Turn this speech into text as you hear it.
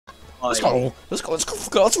Let's go.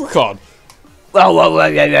 Let's record. Whoa.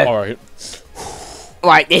 Alright.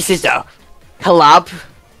 Right, this is the collab.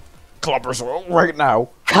 Collaboration right now.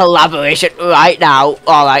 Collaboration right now.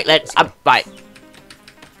 Alright, let's. Right.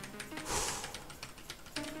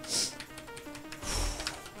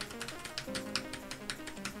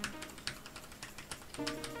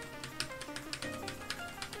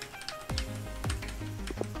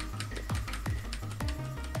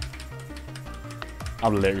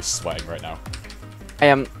 I'm literally sweating right now. I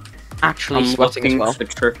am actually sweating as well. For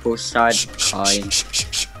triple side pie.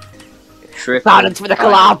 Silence for the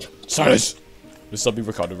collab! Silence! This will be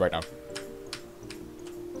recorded right now.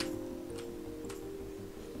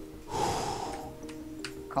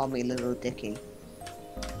 Call me Little Dicky.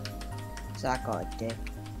 So I got a dick.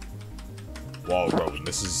 Whoa, bro,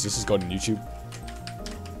 this is going on YouTube.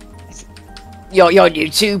 Yo, on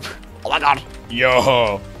YouTube. Oh my god.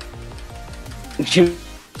 Yo.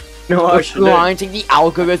 No, I should Grinding the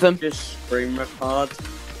algorithm. just stream record.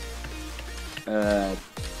 Yeah,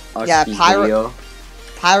 pirate. Video.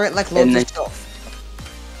 Pirate like loads And of stuff.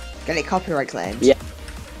 Get it copyright claimed. Yeah.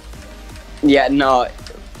 Yeah, no.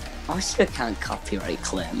 I still can't copyright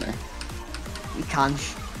claim it. You can.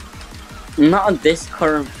 Not at this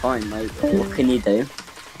current point, like, what can you do?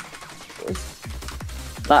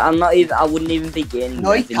 Like, I'm not even, I wouldn't even be gaining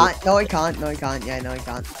No, he revenue. can't. No, he can't. No, he can't. Yeah, no, he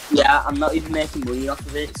can't. Yeah, I'm not even making money off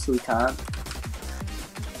of it, so we can't.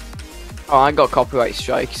 Oh, I got copyright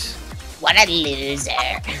strikes. What a loser.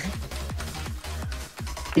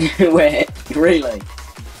 Wait, really?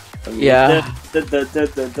 Yeah. Did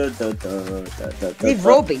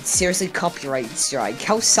Robbie seriously copyright strike?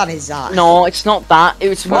 How sad is that? No, it's not that. It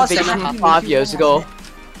was from a What's video that? from 5 years ago.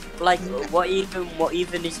 Like, what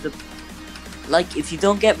even is the... Like, if you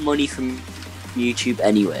don't get money from YouTube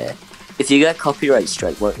anyway, if you get copyright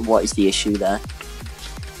strike, what is the issue there?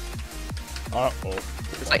 Uh-oh.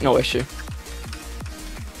 It's like no issue.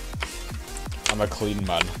 I'm a clean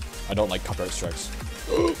man. I don't like copyright strikes.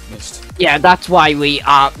 Missed. Yeah, that's why we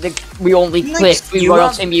only play free you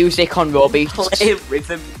royalty music on Robbie. Play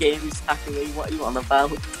rhythm games, Zachary, what are you on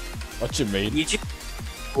about? What you mean? You just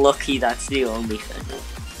lucky, that's the only thing.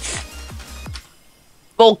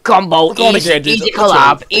 Full combo, easy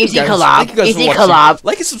collab, easy collab.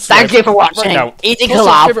 Like and subscribe. Thank you for watching. Right now. Easy Post your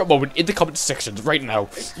collab. favorite moment in the comment section right now. In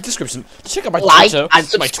the description. Check out my Like Twitter, and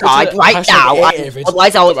my subscribe Twitter, right hashtag now. Aavid,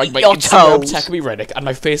 Otherwise, I'll my eat your Instagram, toes. Techme Reddick, and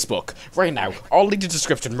my Facebook right now. All linked in the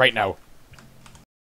description right now.